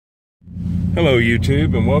Hello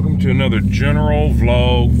YouTube, and welcome to another general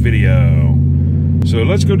vlog video. So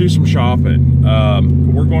let's go do some shopping.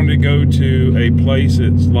 We're going to go to a place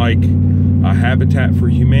that's like a Habitat for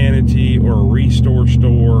Humanity or a Restore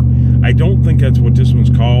store. I don't think that's what this one's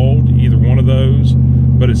called, either one of those,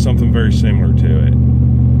 but it's something very similar to it.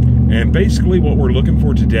 And basically what we're looking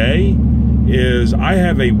for today is I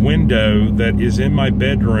have a window that is in my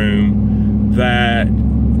bedroom that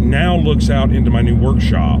now looks out into my new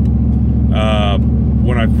workshop.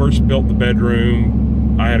 When I first built the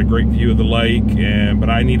bedroom, I had a great view of the lake, but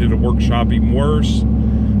I needed a workshop even worse,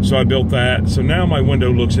 so I built that. So now my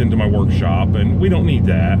window looks into my workshop, and we don't need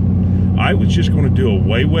that. I was just going to do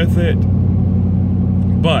away with it,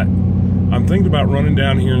 but I'm thinking about running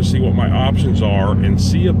down here and see what my options are and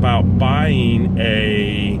see about buying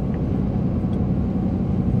a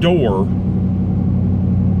door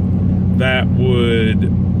that would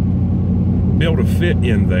be able to fit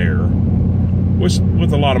in there.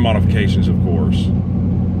 With a lot of modifications, of course,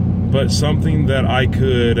 but something that I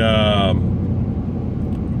could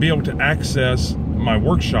be able to access my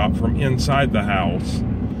workshop from inside the house.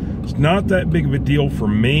 It's not that big of a deal for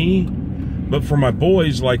me, but for my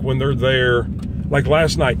boys, like when they're there, like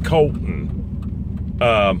last night, Colton,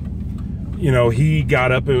 you know, he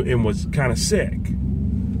got up and was kind of sick.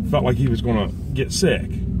 Felt like he was going to get sick.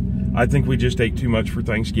 I think we just ate too much for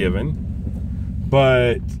Thanksgiving,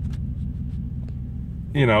 but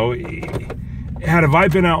you know, had I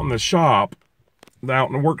been out in the shop, out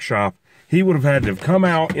in the workshop, he would have had to have come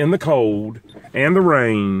out in the cold and the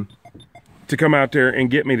rain to come out there and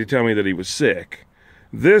get me to tell me that he was sick.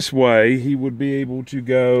 This way, he would be able to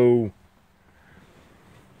go,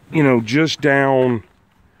 you know, just down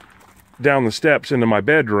the steps into my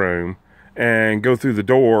bedroom and go through the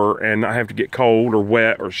door and not have to get cold or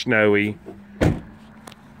wet or snowy.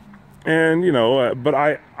 And, you know, but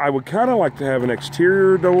I would kind of like to have an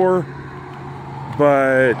exterior door,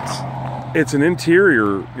 but it's an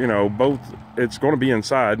interior, you know, both, it's going to be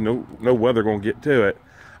inside, no weather going to get to it.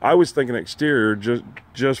 I was thinking exterior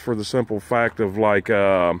just for the simple fact of like,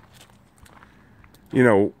 you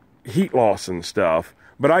know, heat loss and stuff.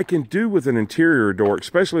 But I can do with an interior door,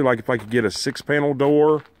 especially like if I could get a 6-panel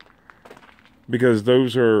door, because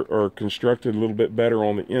those are constructed a little bit better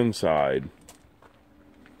on the inside.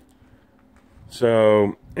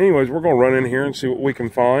 So, anyways, we're going to run in here and see what we can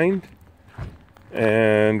find,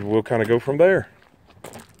 and we'll kind of go from there.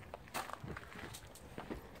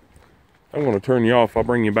 I'm going to turn you off. I'll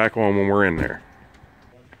bring you back on when we're in there.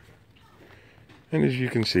 And as you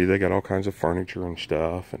can see, they got all kinds of furniture and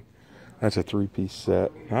stuff, and that's a 3-piece set.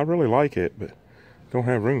 I really like it, but don't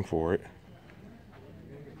have room for it.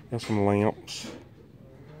 Got some lamps,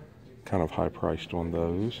 kind of high-priced on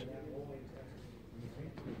those.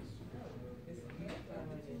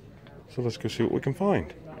 So let's go see what we can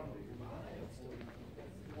find.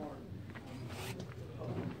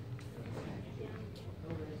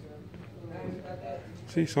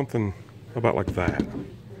 See something about like that.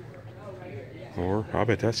 Or I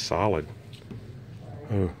bet that's solid.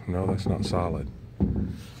 Oh, no, that's not solid.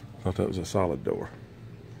 Thought that was a solid door.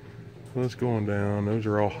 Let's go on down. Those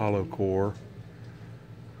are all hollow core.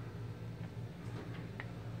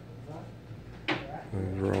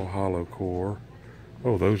 Those are all hollow core.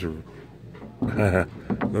 Oh, those are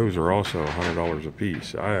those are also $100 a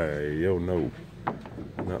piece. No,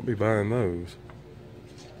 not be buying those.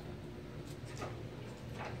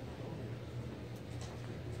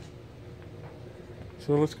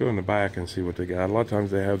 So let's go in the back and see what they got. A lot of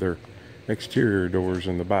times they have their exterior doors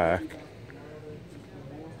in the back.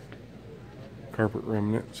 Carpet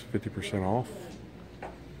remnants, 50% off.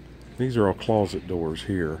 These are all closet doors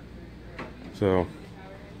here. So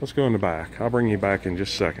let's go in the back. I'll bring you back in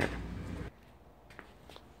just a second.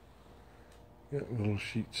 Got little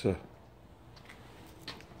sheets of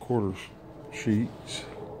quarter sheets.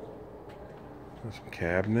 Got some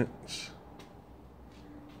cabinets.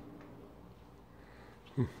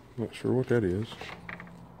 Not sure what that is.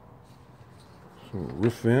 Some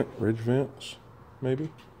roof vent, ridge vents, maybe.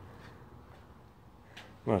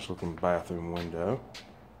 Nice looking bathroom window.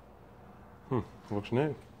 Looks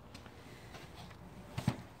new.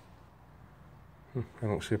 I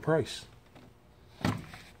don't see a price.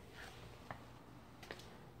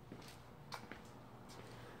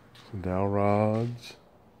 Some dowel rods.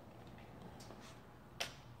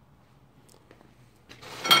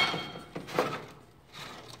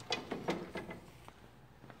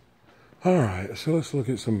 Alright, so let's look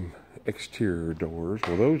at some exterior doors.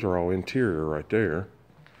 Well, those are all interior right there.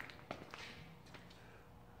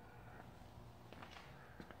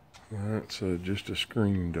 That's just a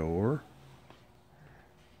screen door.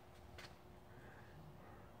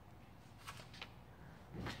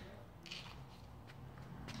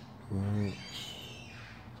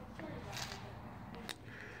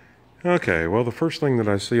 Okay, well, the first thing that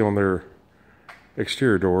I see on their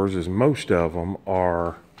exterior doors is most of them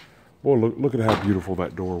are, well, look at how beautiful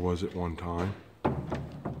that door was at one time.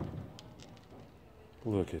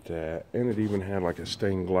 Look at that. And it even had like a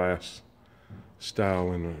stained glass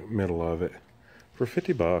style in the middle of it for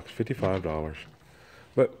 50 bucks, $55.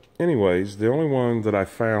 But anyways, the only one that I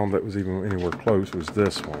found that was even anywhere close was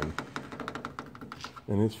this one.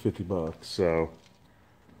 And it's 50 bucks, so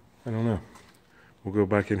I don't know. We'll go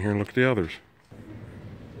back in here and look at the others.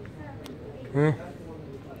 Well,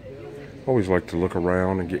 always like to look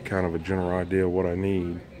around and get kind of a general idea of what I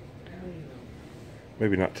need.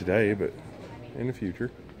 Maybe not today, but in the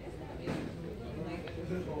future.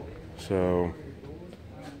 So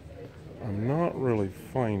I'm not really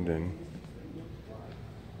finding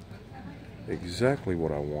exactly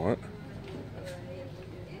what I want.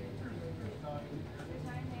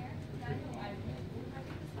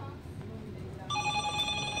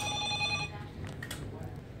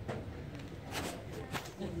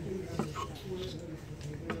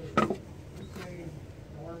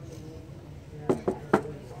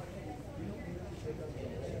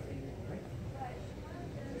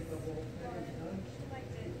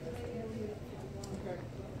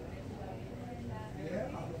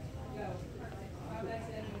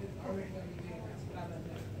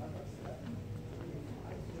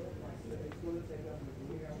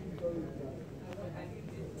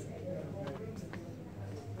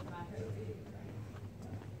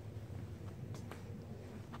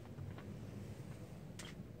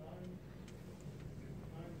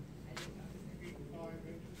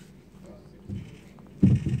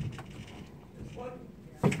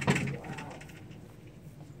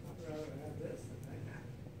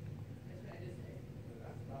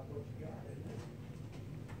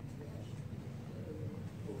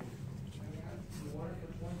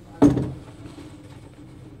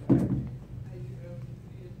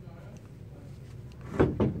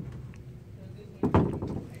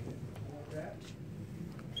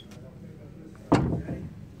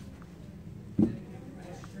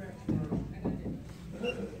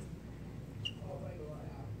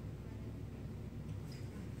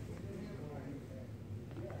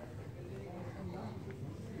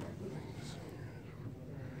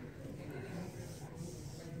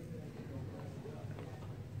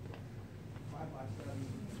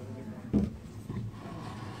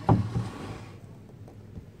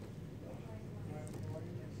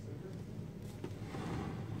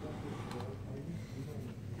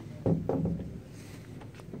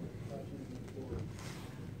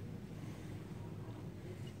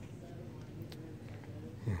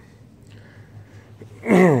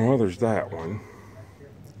 Well, there's that one,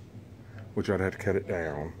 which I'd have to cut it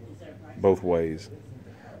down both ways.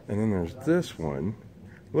 And then there's this one.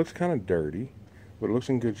 It looks kind of dirty, but it looks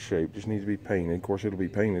in good shape. Just needs to be painted. Of course, it'll be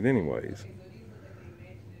painted anyways.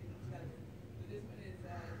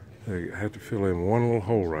 I have to fill in one little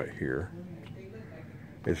hole right here.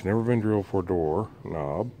 It's never been drilled for a door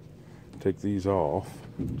knob. Take these off.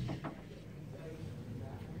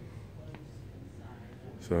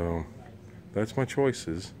 So that's my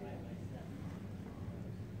choices.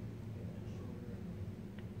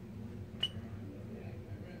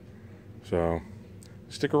 So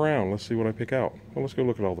stick around. Let's see what I pick out. Well, let's go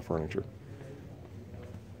look at all the furniture.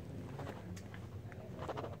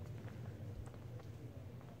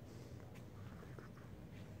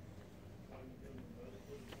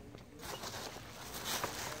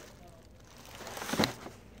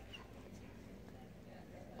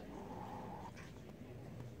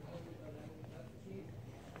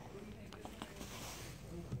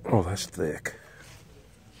 Oh, that's thick.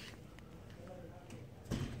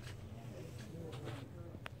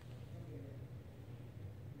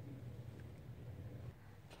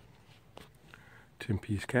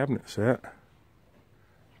 Ten-piece cabinet set.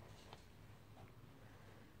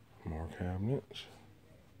 More cabinets.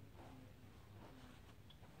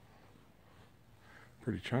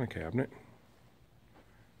 Pretty china cabinet.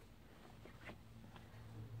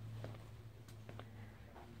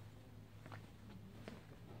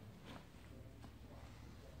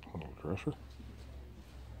 A little dresser.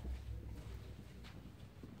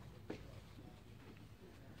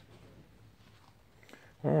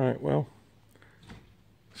 All right, well,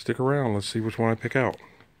 stick around. Let's see which one I pick out.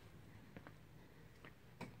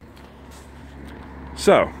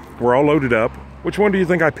 So, we're all loaded up. Which one do you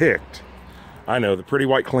think I picked? I know, the pretty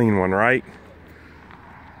white clean one, right?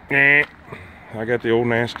 Nah, I got the old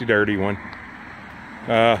nasty dirty one.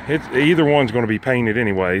 Either one's going to be painted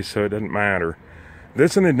anyway, so it doesn't matter.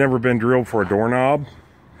 This one had never been drilled for a doorknob.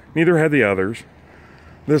 Neither had the others.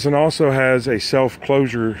 This one also has a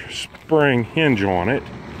self-closure spring hinge on it,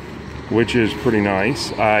 which is pretty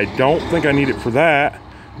nice. I don't think I need it for that,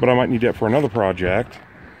 but I might need that for another project.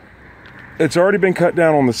 It's already been cut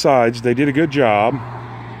down on the sides. They did a good job.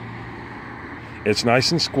 It's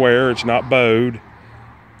nice and square. It's not bowed.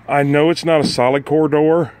 I know it's not a solid core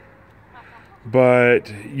door,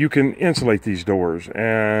 but you can insulate these doors.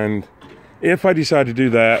 And if I decide to do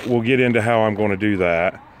that, we'll get into how I'm going to do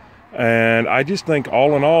that. And I just think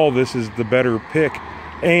all in all, this is the better pick,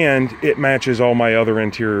 and it matches all my other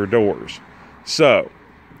interior doors. So,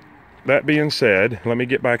 that being said, let me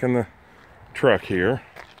get back in the truck here.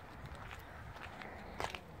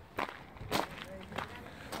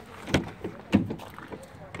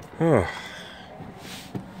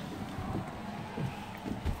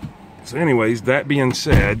 So anyways, that being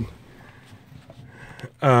said,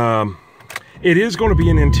 it is going to be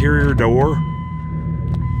an interior door,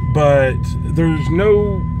 but there's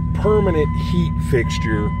no permanent heat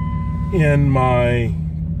fixture in my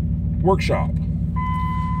workshop.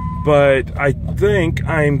 But I think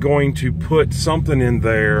I'm going to put something in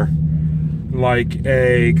there, like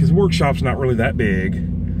because the workshop's not really that big,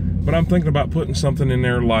 but I'm thinking about putting something in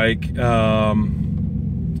there like, oh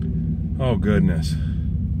goodness.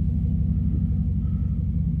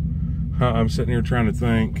 I'm sitting here trying to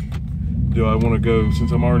think, do I want to go,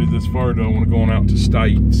 since I'm already this far, do I want to go on out to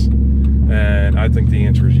Stites? And I think the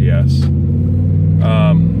answer is yes.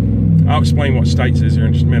 I'll explain what Stites is here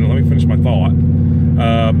in just a minute. Let me finish my thought.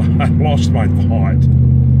 I lost my thought.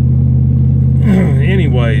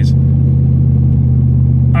 Anyways,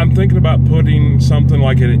 I'm thinking about putting something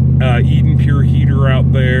like an Eden Pure heater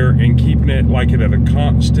out there and keeping it like it at a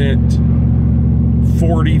constant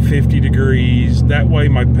 40, 50 degrees. That way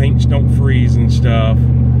my paints don't freeze and stuff.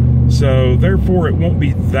 So therefore it won't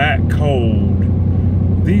be that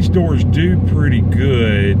cold. These doors do pretty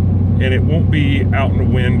good, and it won't be out in the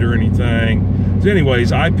wind or anything. So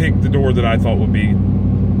anyways, I picked the door that I thought would be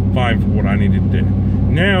fine for what I needed to do.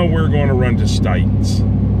 Now we're going to run to Stites.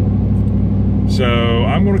 So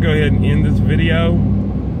I'm going to go ahead and end this video.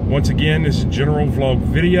 Once again, this is General Vlog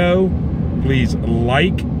Video. Please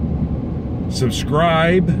like,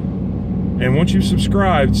 subscribe, and once you've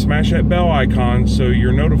subscribed, smash that bell icon so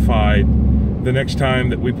you're notified the next time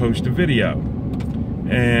that we post a video.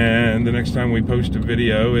 And the next time we post a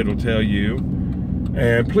video, it'll tell you.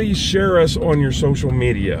 And please share us on your social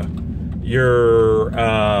media. Your,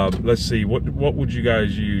 let's see, what would you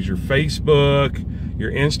guys use? Your Facebook,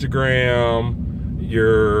 your Instagram,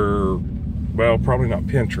 your, well, probably not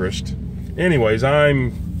Pinterest. Anyways,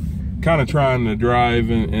 I'm kind of trying to drive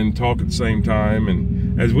and talk at the same time,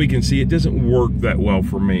 and as we can see, it doesn't work that well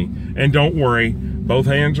for me. And don't worry, both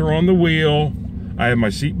hands are on the wheel. I have my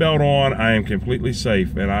seatbelt on. I am completely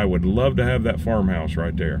safe, and I would love to have that farmhouse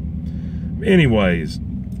right there. Anyways,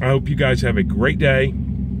 I hope you guys have a great day,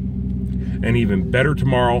 and even better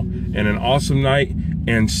tomorrow, and an awesome night.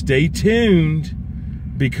 And stay tuned,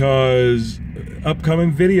 because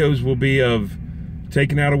upcoming videos will be of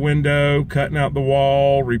taking out a window, cutting out the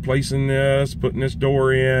wall, replacing this, putting this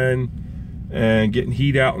door in, and getting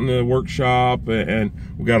heat out in the workshop. And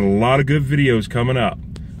we got a lot of good videos coming up.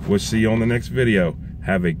 We'll see you on the next video.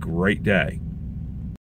 Have a great day.